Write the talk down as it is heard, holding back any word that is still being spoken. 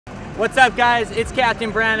What's up, guys? It's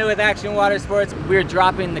Captain Brando with Action Watersports. We're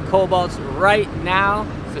dropping the Cobalts right now,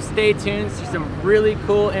 so stay tuned. There's some really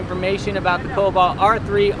cool information about the Cobalt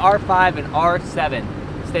R3, R5, and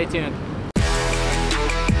R7. Stay tuned.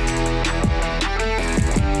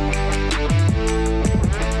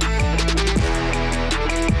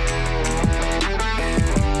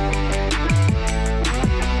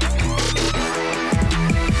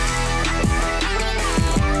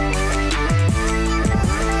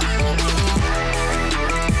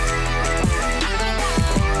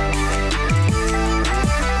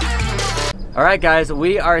 Alright guys,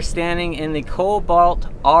 we are standing in the Cobalt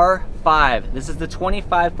R5. This is the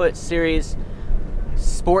 25-foot series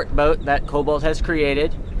sport boat that Cobalt has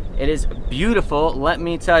created. It is beautiful, let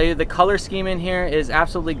me tell you. The color scheme in here is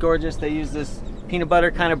absolutely gorgeous. They use this peanut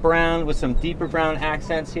butter kind of brown with some deeper brown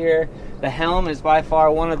accents here. The helm is by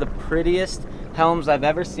far one of the prettiest helms I've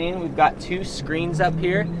ever seen. We've got two screens up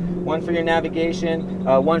here, one for your navigation,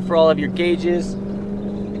 one for all of your gauges.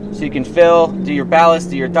 So you can fill, do your ballast,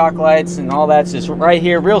 do your dock lights, and all that's just right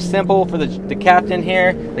here. Real simple for the captain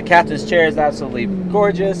here. The captain's chair is absolutely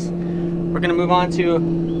gorgeous. We're gonna move on to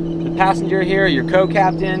the passenger here, your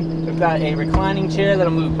co-captain. We've got a reclining chair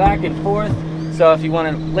that'll move back and forth. So if you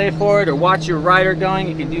wanna lay forward or watch your rider going,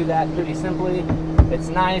 you can do that pretty simply. It's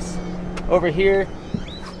nice. Over here,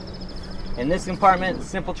 in this compartment,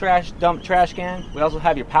 simple dump trash can. We also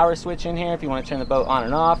have your power switch in here if you wanna turn the boat on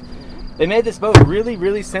and off. They made this boat really,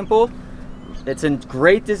 really simple. It's a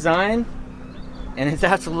great design, and it's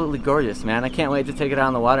absolutely gorgeous, man. I can't wait to take it out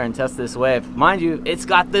on the water and test this wave. Mind you, it's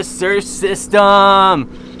got the surf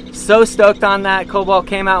system. So stoked on that. Cobalt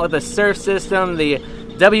came out with a surf system. The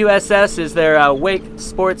WSS is their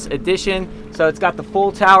Wakesports edition. So it's got the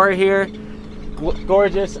full tower here.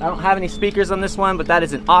 Gorgeous. I don't have any speakers on this one, but that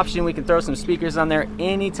is an option. We can throw some speakers on there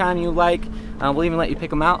anytime you like. We'll even let you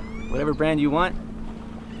pick them out, whatever brand you want.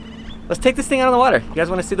 Let's take this thing out on the water. You guys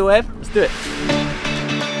want to see the wave? Let's do it.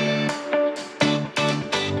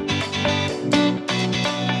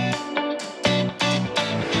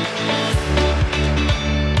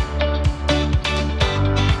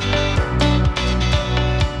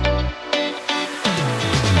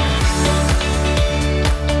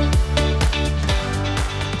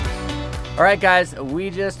 All right, guys, we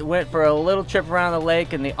just went for a little trip around the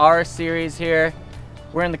lake in the R series here.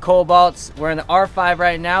 We're in the Cobalts, we're in the R5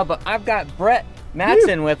 right now, but I've got Bret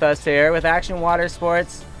Matson with us here with Action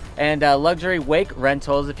Watersports and Luxury Wake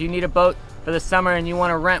Rentals. If you need a boat for the summer and you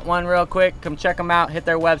want to rent one real quick, come check them out, hit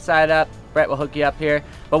their website up. Bret will hook you up here.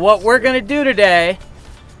 But what we're gonna do today,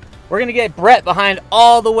 we're gonna get Bret behind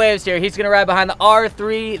all the waves here. He's gonna ride behind the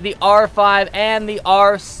R3, the R5, and the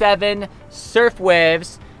R7 surf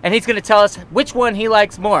waves, and he's gonna tell us which one he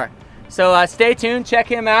likes more. So stay tuned, check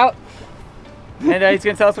him out. And he's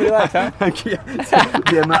gonna tell us what he likes, huh? It's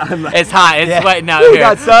hot. It's sweating out here.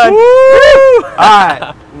 Got sun. All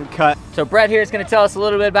right, cut. So Bret here is gonna tell us a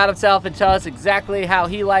little bit about himself and tell us exactly how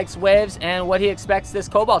he likes waves and what he expects this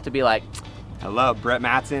Cobalt to be like. Hello, Bret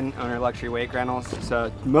Matson, owner of Luxury Wake Rentals.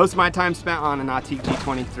 So most of my time spent on a Nautique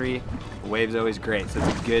G23. The wave's always great, so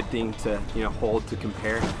it's a good thing to hold to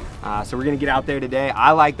compare. So we're gonna get out there today. I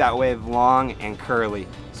like that wave long and curly.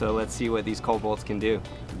 So let's see what these Cobalts can do.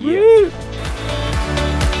 Yeah. Woo!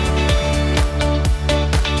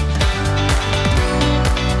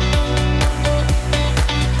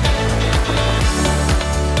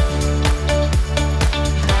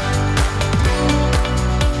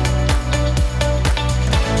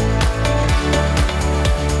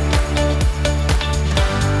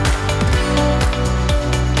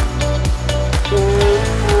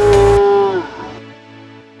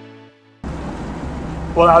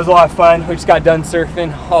 Well, that was a lot of fun. We just got done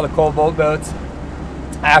surfing all the Cobalt boats.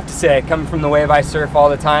 I have to say, coming from the wave I surf all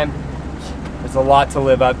the time, there's a lot to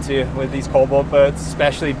live up to with these Cobalt boats,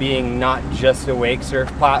 especially being not just a wake surf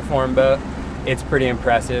platform boat. It's pretty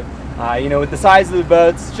impressive. With the size of the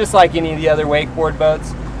boats, just like any of the other wakeboard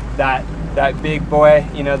boats, that big boy,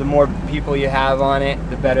 the more people you have on it,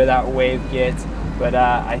 the better that wave gets. But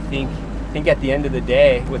I think at the end of the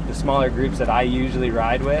day, with the smaller groups that I usually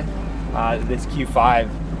ride with, this Q5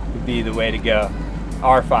 would be the way to go.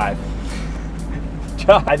 R5.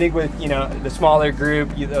 I think with the smaller group,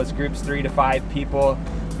 those groups 3 to 5 people,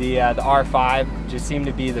 the R5 just seemed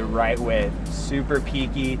to be the right wave. Super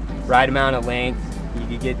peaky, right amount of length. You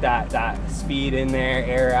could get that speed in there,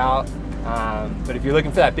 air out. But if you're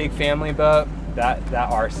looking for that big family boat, that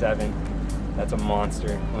R7, that's a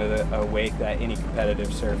monster with a wake that any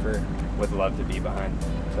competitive surfer would love to be behind.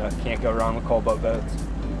 So can't go wrong with Cobalt boats.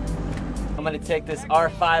 I'm gonna take this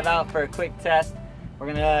R5 out for a quick test. We're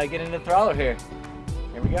gonna get into the throttler here.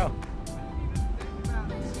 Here we go.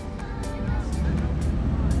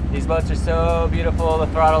 These boats are so beautiful. The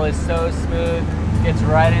throttle is so smooth. Gets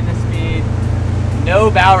right into speed.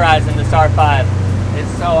 No bow rise in this R5.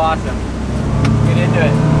 It's so awesome. Get into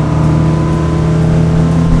it.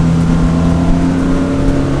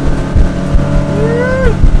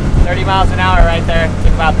 Woo! 30 miles an hour right there.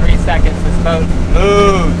 Took about 3 seconds. This boat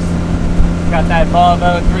moves. Got that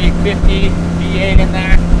Volvo 350 V8 in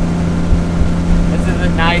there. This is a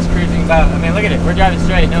nice cruising boat. I mean, look at it. We're driving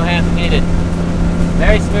straight. No hands needed.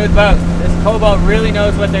 Very smooth boat. This Cobalt really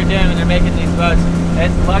knows what they're doing when they're making these boats.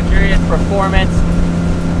 It's luxurious performance.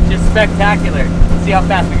 Just spectacular. Let's see how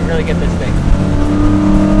fast we can really get this thing.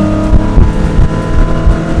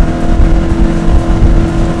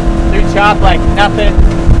 Through chop like nothing.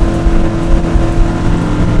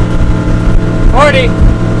 40.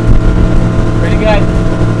 Pretty good.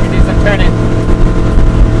 We do some turning.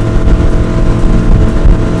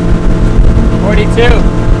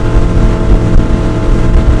 42.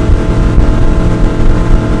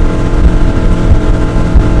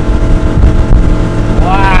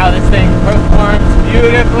 Wow, this thing performs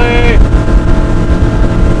beautifully.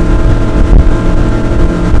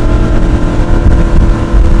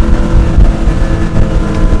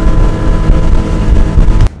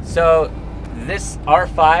 So this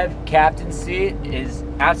R5 captain seat is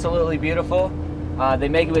absolutely beautiful. They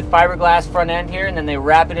make it with fiberglass front end here, and then they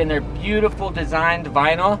wrap it in their beautiful designed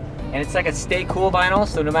vinyl, and it's like a stay cool vinyl,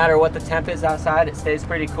 so no matter what the temp is outside, it stays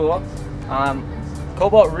pretty cool.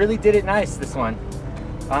 Cobalt really did it nice, this one.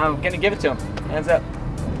 I'm gonna give it to him. Hands up.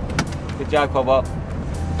 Good job, Cobalt.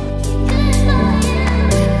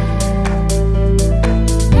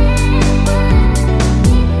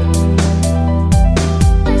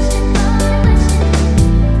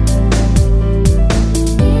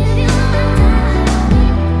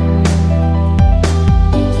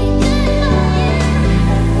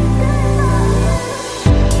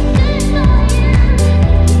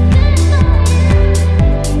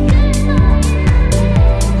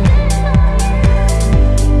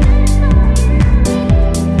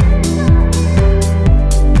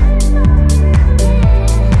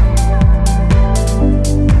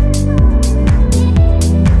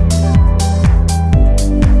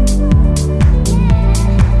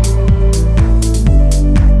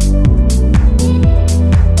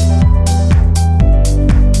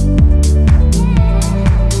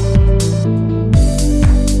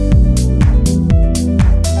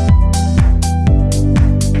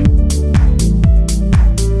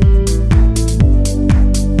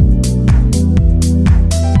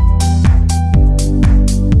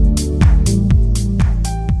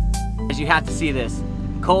 You have to see this.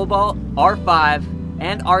 Cobalt R5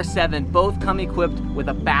 and R7 both come equipped with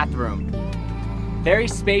a bathroom. Very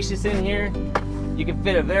spacious in here. You can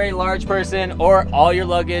fit a very large person or all your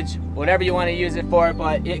luggage, whatever you want to use it for,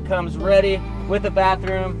 but it comes ready with a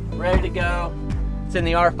bathroom, ready to go. It's in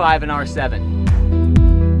the R5 and R7.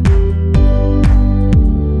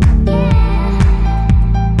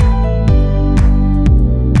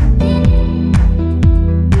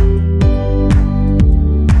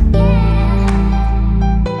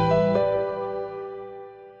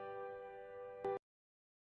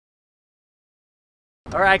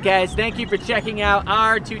 Alright guys, thank you for checking out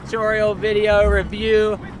our tutorial video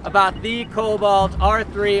review about the Cobalt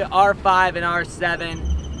R3, R5, and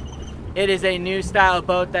R7. It is a new style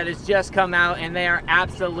boat that has just come out and they are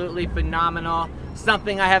absolutely phenomenal.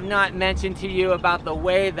 Something I have not mentioned to you about the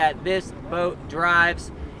way that this boat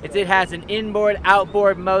drives is it has an inboard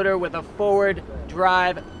outboard motor with a forward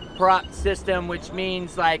drive prop system, which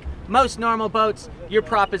means like most normal boats, your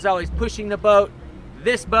prop is always pushing the boat.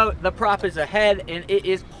 This boat, the prop is ahead and it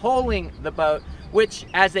is pulling the boat, which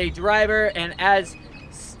as a driver and as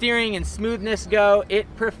steering and smoothness go, it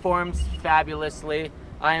performs fabulously.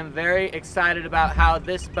 I am very excited about how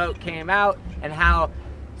this boat came out and how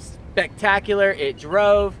spectacular it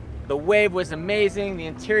drove. The wave was amazing. The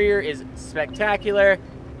interior is spectacular.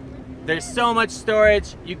 There's so much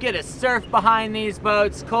storage. You get to surf behind these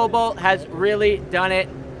boats. Cobalt has really done it.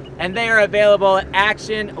 And they are available at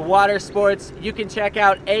Action Watersports. You can check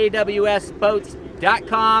out awsboats.com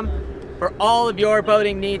for all of your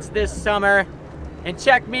boating needs this summer. And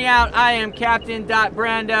check me out, I am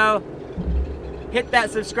Captain.Brando. Hit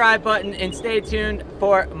that subscribe button and stay tuned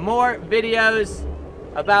for more videos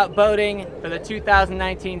about boating for the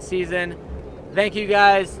 2019 season. Thank you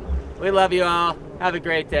guys, we love you all. Have a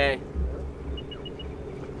great day.